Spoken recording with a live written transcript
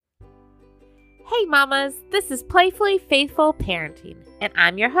Hey mamas, this is Playfully Faithful Parenting, and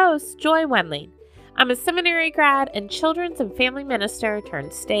I'm your host, Joy Wendling. I'm a seminary grad and children's and family minister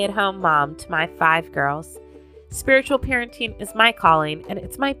turned stay-at-home mom to my 5 girls. Spiritual parenting is my calling, and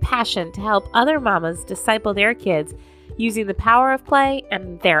it's my passion to help other mamas disciple their kids using the power of play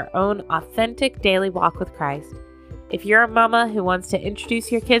and their own authentic daily walk with Christ. If you're a mama who wants to introduce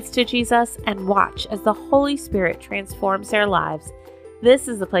your kids to Jesus and watch as the Holy Spirit transforms their lives, this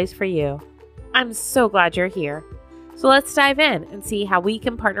is the place for you. I'm so glad you're here. So let's dive in and see how we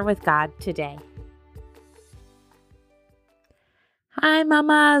can partner with God today. Hi,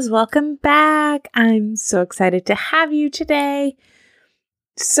 mamas. Welcome back. I'm so excited to have you today.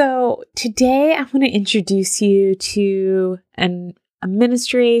 So today I want to introduce you to a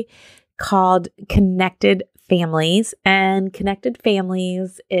ministry called Connected Families. And Connected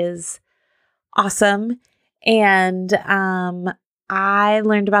Families is awesome. And I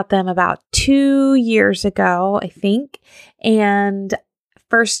learned about them about 2 years ago, I think, and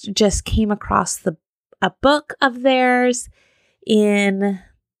first just came across a book of theirs in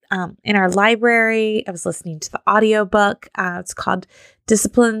our library. I was listening to the audiobook. It's called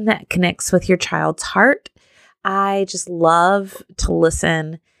Discipline That Connects with Your Child's Heart. I just love to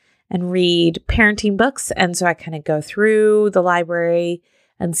listen and read parenting books, and so I kind of go through the library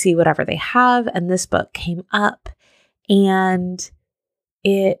and see whatever they have, and this book came up, and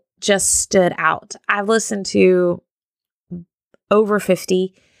it just stood out. I've listened to over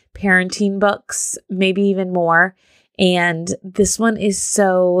 50 parenting books, maybe even more. And this one is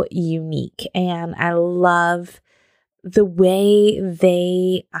so unique. And I love the way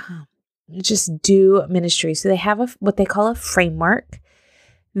they just do ministry. So they have what they call a framework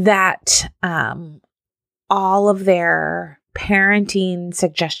that all of their parenting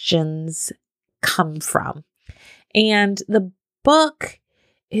suggestions come from. And the book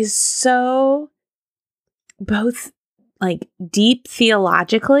is so both like deep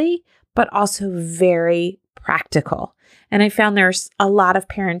theologically, but also very practical. And I found there's a lot of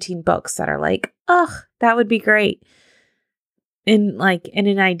parenting books that are like, oh, that would be great in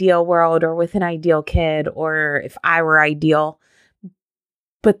an ideal world or with an ideal kid, or if I were ideal,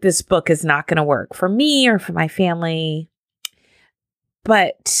 but this book is not going to work for me or for my family.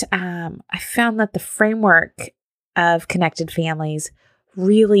 But I found that the framework of Connected Families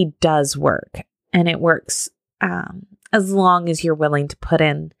really does work, and it works as long as you're willing to put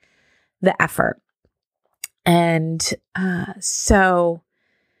in the effort. And so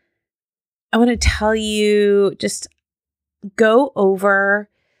I want to tell you, just go over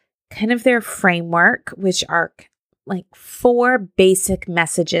kind of their framework, which are like 4 basic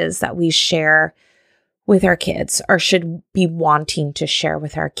messages that we share with our kids or should be wanting to share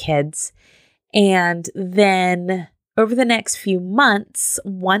with our kids. And then over the next few months,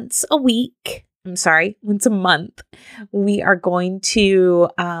 once a month, we are going to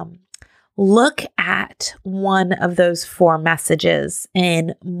look at one of those 4 messages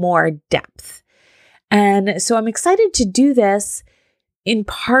in more depth. And so I'm excited to do this in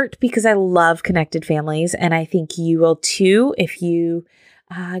part because I love Connected Families, and I think you will too if you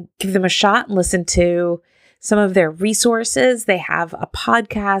give them a shot and listen to some of their resources. They have a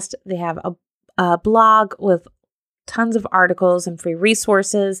podcast, they have a blog with tons of articles and free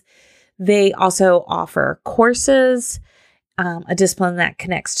resources. They also offer courses, a discipline that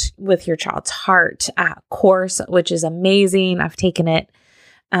connects with your child's heart course, which is amazing. I've taken it,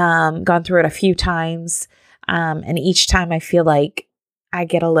 gone through it a few times, and each time I feel like I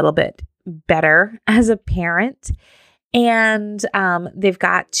get a little bit better as a parent. And they've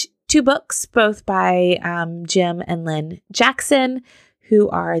got 2 books, both by Jim and Lynn Jackson, who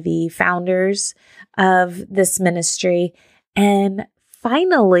are the founders of this ministry. And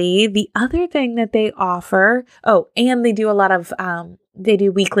finally, the other thing that they offer, and they do a lot of, they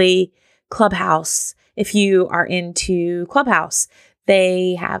do weekly Clubhouse. If you are into Clubhouse,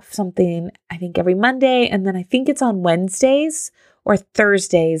 they have something, I think, every Monday. And then I think it's on Wednesdays or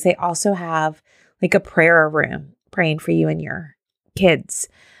Thursdays. They also have like a prayer room praying for you and your kids.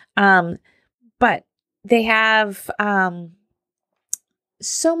 But they have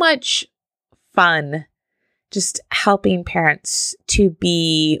so much fun just helping parents to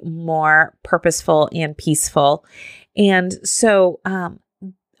be more purposeful and peaceful. And so, and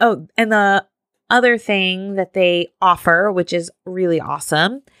the other thing that they offer, which is really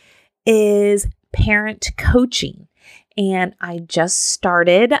awesome, is parent coaching. And I just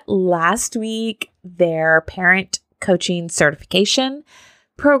started last week their parent coaching certification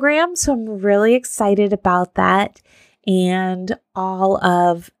program. So I'm really excited about that and all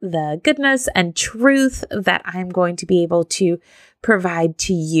of the goodness and truth that I'm going to be able to provide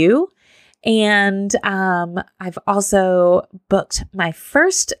to you. And I've also booked my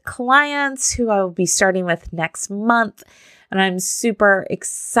first clients who I will be starting with next month. And I'm super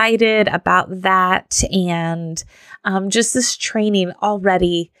excited about that. And just this training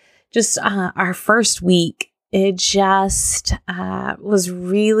already, just our first week, it just was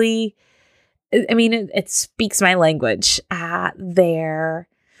really, it speaks my language. Their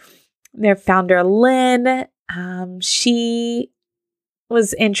founder, Lynn, she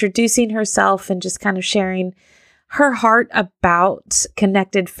was introducing herself and just kind of sharing her heart about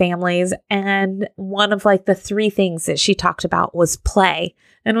connected families. And one of like the three things that she talked about was play,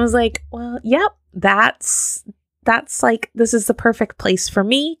 and was like, well, yep, that's like, this is the perfect place for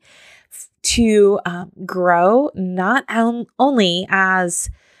me to grow, not only as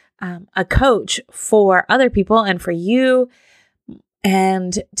a coach for other people and for you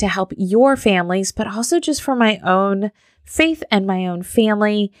and to help your families, but also just for my own faith and my own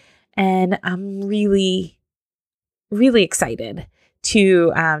family. And I'm really, really excited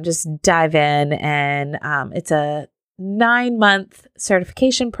to just dive in. And it's a 9-month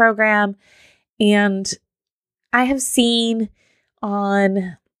certification program. And I have seen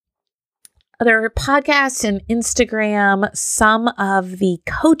on other podcasts and Instagram some of the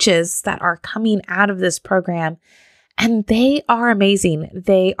coaches that are coming out of this program, and they are amazing.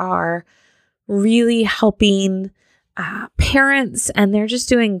 They are really helping parents, and they're just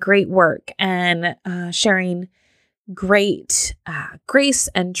doing great work and sharing great grace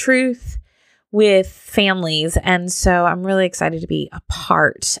and truth with families. And so I'm really excited to be a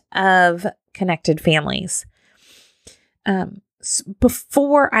part of Connected Families.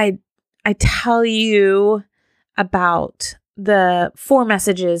 Before I tell you about the 4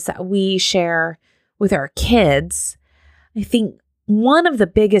 messages that we share with our kids, I think one of the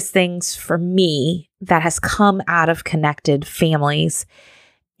biggest things for me that has come out of Connected Families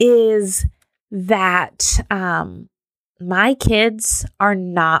is that my kids are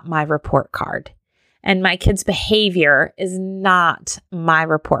not my report card, and my kids' behavior is not my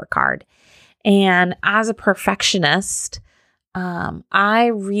report card. And as a perfectionist,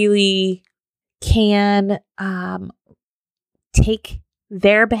 I really can take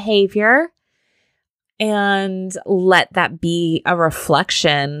their behavior and let that be a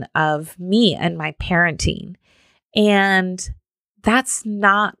reflection of me and my parenting. And that's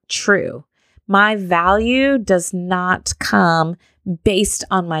not true. My value does not come based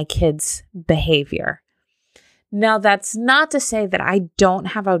on my kids' behavior. Now, that's not to say that I don't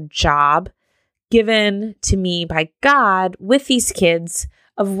have a job given to me by God with these kids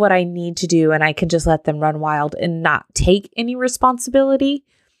of what I need to do, and I can just let them run wild and not take any responsibility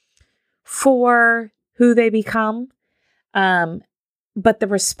for who they become. But the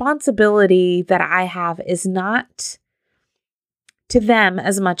responsibility that I have is not to them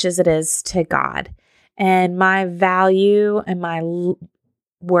as much as it is to God. And my value and my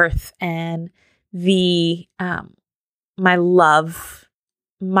worth and the my love,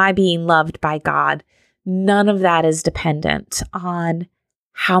 my being loved by God, none of that is dependent on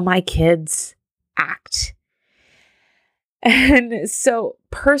how my kids act. And so,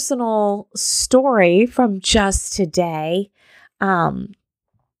 personal story from just today. One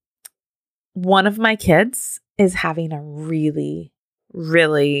of my kids is having a really,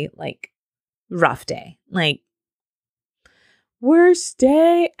 really rough day, worst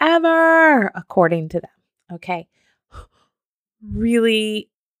day ever, according to them. Okay. Really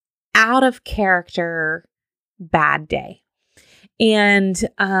out of character, bad day. And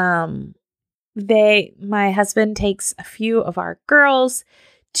my husband takes a few of our girls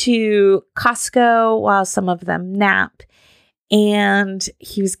to Costco while some of them nap, and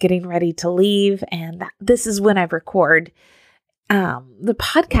he was getting ready to leave. And this is when I record the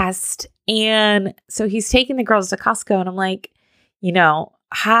podcast. And so he's taking the girls to Costco, and I'm like,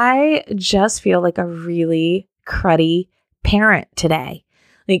 I just feel like a really cruddy parent today.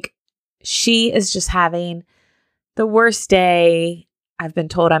 She is just having the worst day. I've been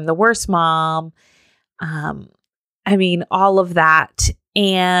told I'm the worst mom. All of that.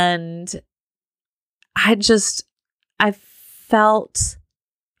 And I felt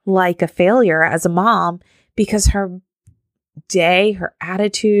like a failure as a mom because her day, her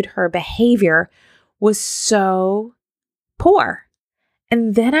attitude, her behavior was so poor.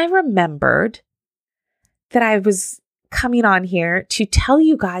 And then I remembered that I was coming on here to tell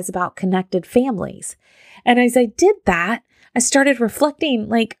you guys about Connected Families. And as I did that, I started reflecting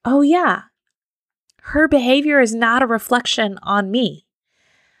oh yeah, her behavior is not a reflection on me.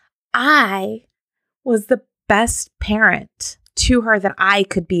 I was the best parent to her that I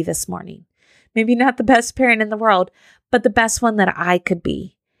could be this morning. Maybe not the best parent in the world, but the best one that I could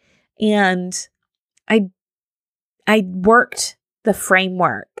be. And I worked the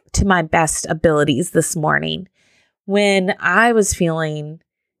framework to my best abilities this morning when I was feeling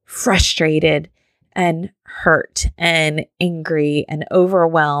frustrated and hurt and angry and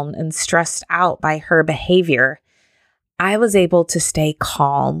overwhelmed and stressed out by her behavior. I was able to stay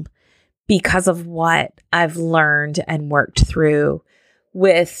calm because of what I've learned and worked through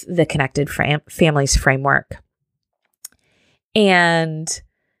with the Connected Families framework. And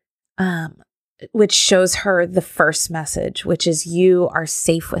which shows her the first message, which is, you are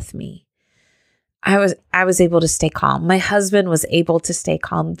safe with me. I was able to stay calm. My husband was able to stay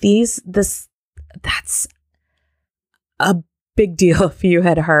calm. That's a big deal. If you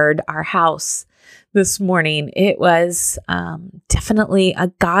had heard our house this morning, it was definitely a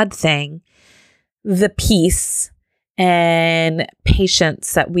God thing. The peace and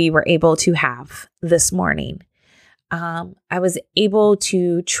patience that we were able to have this morning. I was able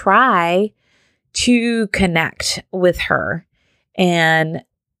to try to connect with her and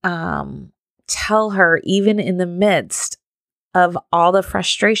tell her, even in the midst of all the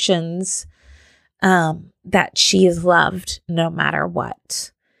frustrations, that she is loved no matter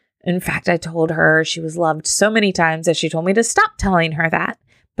what. In fact, I told her she was loved so many times that she told me to stop telling her that,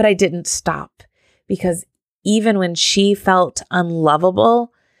 but I didn't stop, because even when she felt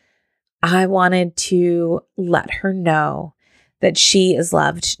unlovable, I wanted to let her know that she is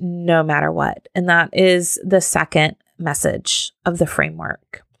loved no matter what. And that is the second message of the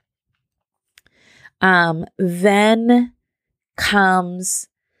framework. Then comes,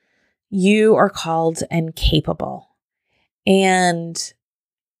 you are called and capable. And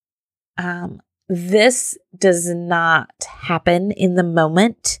this does not happen in the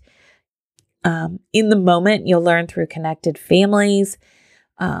moment. In the moment, you'll learn through Connected Families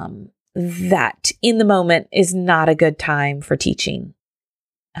that in the moment is not a good time for teaching.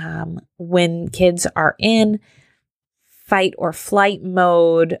 When kids are in fight or flight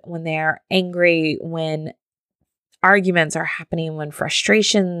mode, when they're angry, when arguments are happening, when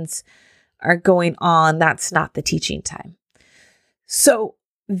frustrations are going on, that's not the teaching time. So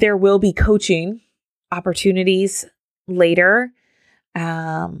there will be coaching opportunities later,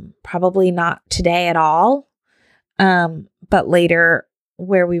 probably not today at all, but later,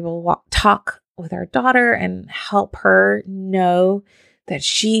 where we will talk with our daughter and help her know that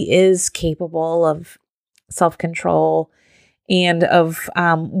she is capable of self-control and of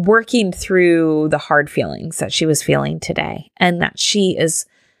working through the hard feelings that she was feeling today, and that she is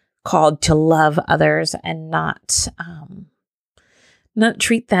called to love others and not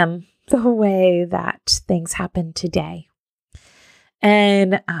treat them the way that things happen today.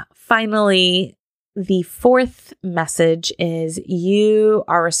 And finally, the fourth message is, you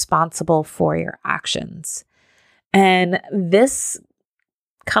are responsible for your actions. And this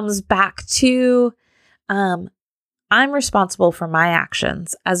comes back to, I'm responsible for my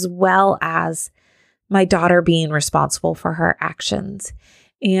actions, as well as my daughter being responsible for her actions.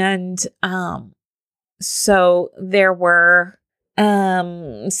 And so there were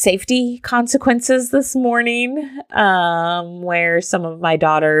safety consequences this morning, where some of my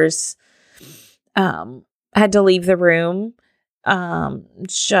daughters had to leave the room,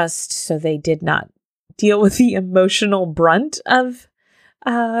 just so they did not deal with the emotional brunt of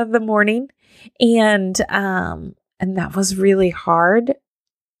the morning. And that was really hard.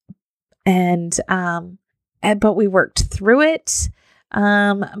 But we worked through it.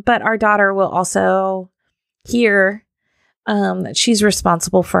 But our daughter will also hear that she's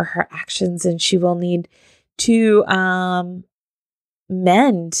responsible for her actions, and she will need to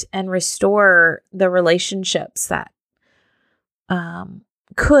mend and restore the relationships that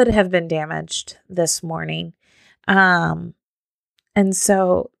could have been damaged this morning. And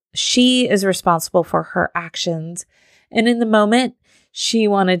so she is responsible for her actions. And in the moment, she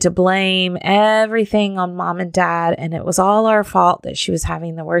wanted to blame everything on mom and dad, and it was all our fault that she was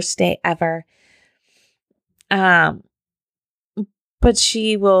having the worst day ever. But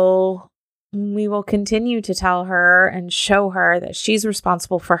we will continue to tell her and show her that she's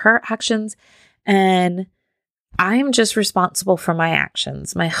responsible for her actions, and I'm just responsible for my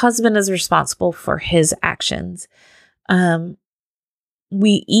actions. My husband is responsible for his actions.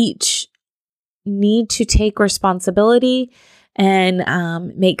 We each need to take responsibility and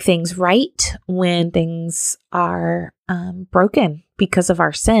make things right when things are broken because of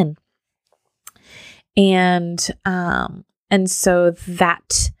our sin. And so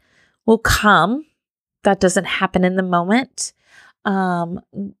that will come. That doesn't happen in the moment.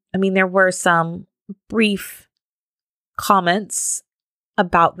 There were some brief comments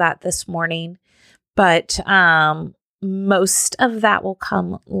about that this morning, but most of that will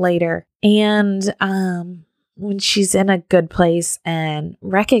come later. And when she's in a good place and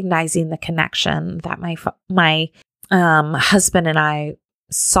recognizing the connection that my husband and I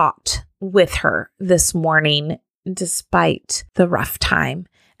sought with her this morning, despite the rough time.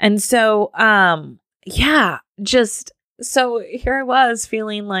 And so, so here I was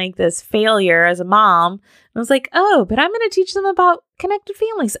feeling like this failure as a mom. And I was like, oh, but I'm going to teach them about connected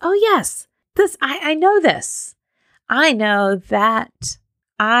families. Oh, yes. I know this. I know that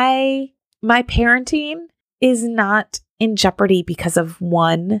my parenting is not in jeopardy because of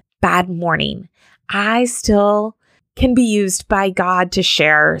one bad morning. I still can be used by God to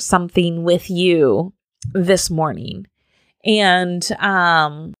share something with you this morning. And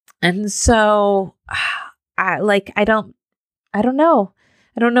so I don't know.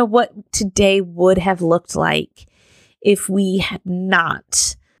 I don't know what today would have looked like if we had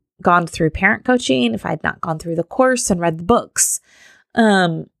not gone through parent coaching, if I had not gone through the course and read the books,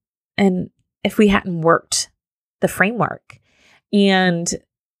 and if we hadn't worked the framework. And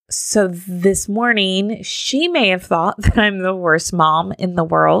so this morning, she may have thought that I'm the worst mom in the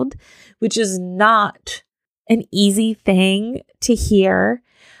world, which is not an easy thing to hear.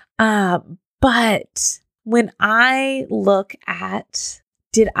 But when I look at,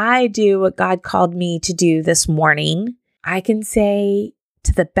 did I do what God called me to do this morning? I can say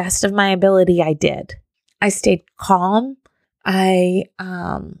to the best of my ability, I did. I stayed calm. I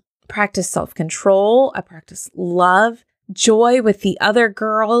practiced self-control. I practiced love, joy with the other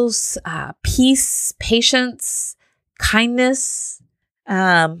girls, peace, patience, kindness,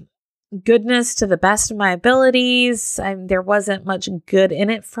 goodness to the best of my abilities. There wasn't much good in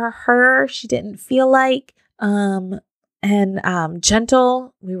it for her. She didn't feel like,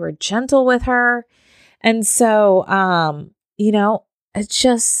 gentle. We were gentle with her. And so, it's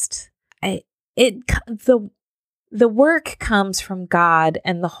just, the work comes from God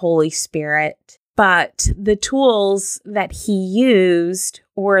and the Holy Spirit, but the tools that he used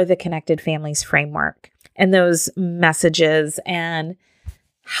were the Connected Families framework and those messages and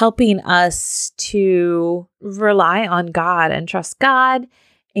helping us to rely on God and trust God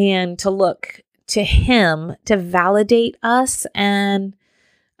and to look to him to validate us and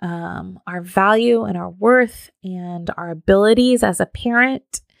our value and our worth and our abilities as a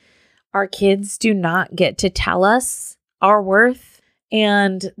parent. Our kids do not get to tell us our worth,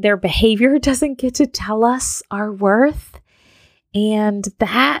 and their behavior doesn't get to tell us our worth. And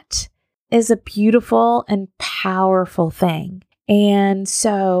that is a beautiful and powerful thing. And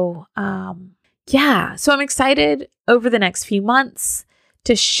so, so I'm excited over the next few months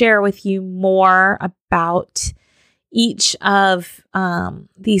to share with you more about each of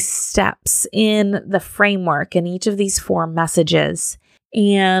these steps in the framework and each of these 4 messages.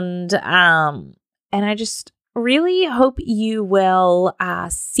 And I just really hope you will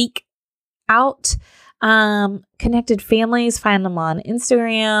seek out Connected Families, find them on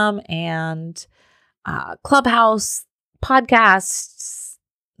Instagram and Clubhouse, podcasts,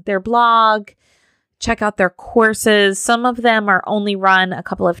 their blog, check out their courses. Some of them are only run a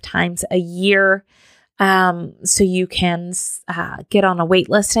couple of times a year. So you can get on a wait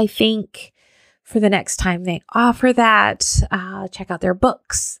list, I think, for the next time they offer that. Check out their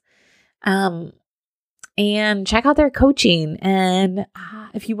books and check out their coaching. And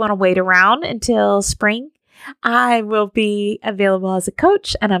if you want to wait around until spring, I will be available as a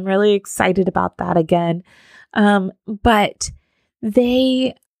coach, and I'm really excited about that again. But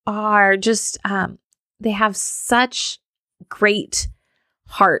they are just, they have such great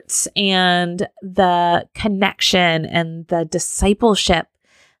hearts, and the connection and the discipleship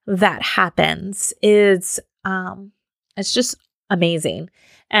that happens is, it's just amazing.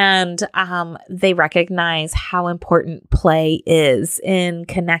 And they recognize how important play is in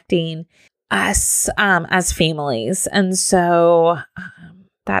connecting us as families. And so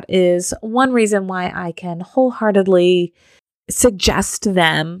that is one reason why I can wholeheartedly suggest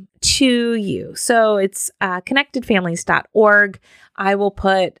them to you. So it's connectedfamilies.org. I will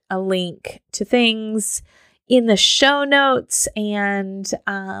put a link to things in the show notes, and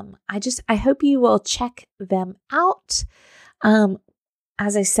I hope you will check them out.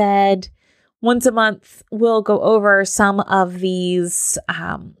 As I said, once a month, we'll go over some of these.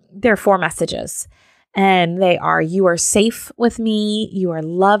 There are 4 messages, and they are: you are safe with me, you are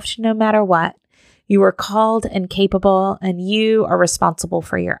loved no matter what, you are called and capable, and you are responsible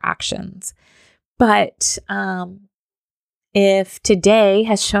for your actions. But if today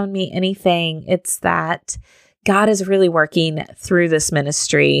has shown me anything, it's that God is really working through this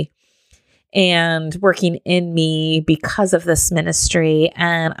ministry and working in me because of this ministry.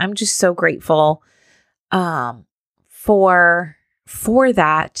 And I'm just so grateful for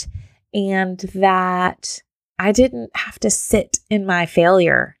that, and that I didn't have to sit in my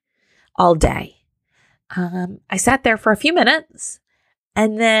failure all day. I sat there for a few minutes,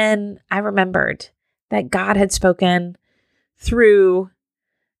 and then I remembered that God had spoken through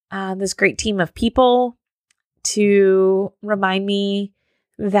this great team of people to remind me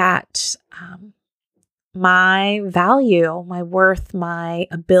that my value, my worth, my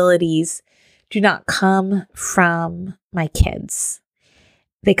abilities do not come from my kids.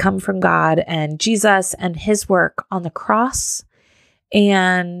 They come from God and Jesus and his work on the cross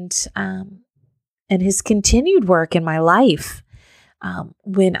and his continued work in my life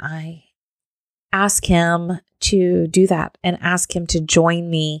when I ask him to do that and ask him to join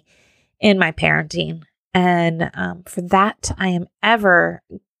me in my parenting. And for that, I am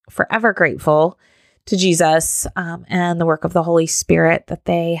forever grateful to Jesus and the work of the Holy Spirit, that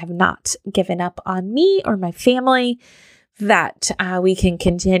they have not given up on me or my family, that we can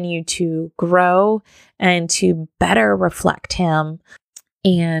continue to grow and to better reflect him.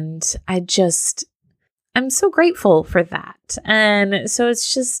 And I'm so grateful for that. And so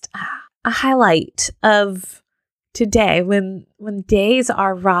it's just a highlight of today when days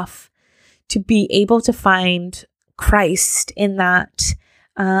are rough, to be able to find Christ in that.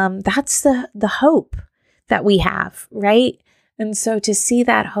 That's the hope that we have, right? And so to see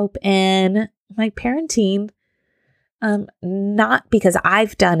that hope in my parenting, not because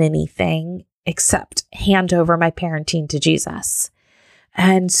I've done anything except hand over my parenting to Jesus.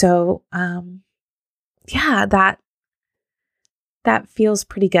 And so, that feels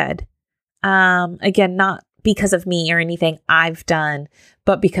pretty good. Again, not because of me or anything I've done,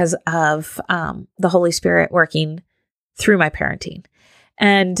 but because of the Holy Spirit working through my parenting.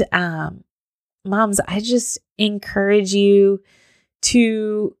 And moms, I just encourage you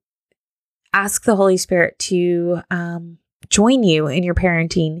to ask the Holy Spirit to join you in your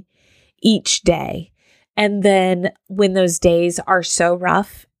parenting each day. And then when those days are so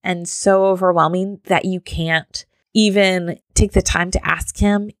rough and so overwhelming that you can't even take the time to ask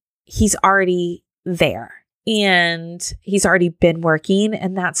him, he's already there. And he's already been working,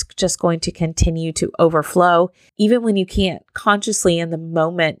 and that's just going to continue to overflow. Even when you can't consciously in the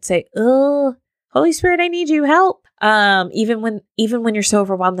moment say, "Oh, Holy Spirit, I need you, help." Even when you're so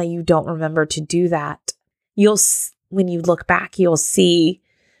overwhelmed that you don't remember to do that, when you look back, you'll see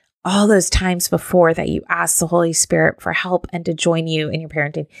all those times before that you asked the Holy Spirit for help and to join you in your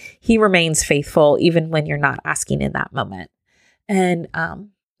parenting. He remains faithful even when you're not asking in that moment. And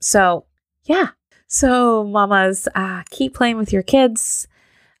So mamas, keep playing with your kids.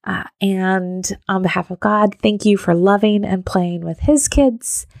 And on behalf of God, thank you for loving and playing with his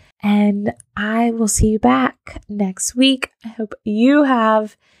kids. And I will see you back next week. I hope you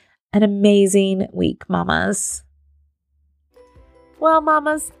have an amazing week, mamas. Well,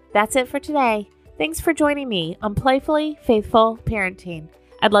 mamas, that's it for today. Thanks for joining me on Playfully Faithful Parenting.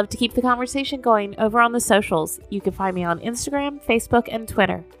 I'd love to keep the conversation going over on the socials. You can find me on Instagram, Facebook, and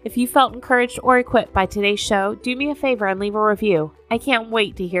Twitter. If you felt encouraged or equipped by today's show, do me a favor and leave a review. I can't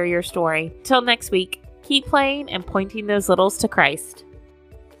wait to hear your story. Till next week, keep playing and pointing those littles to Christ.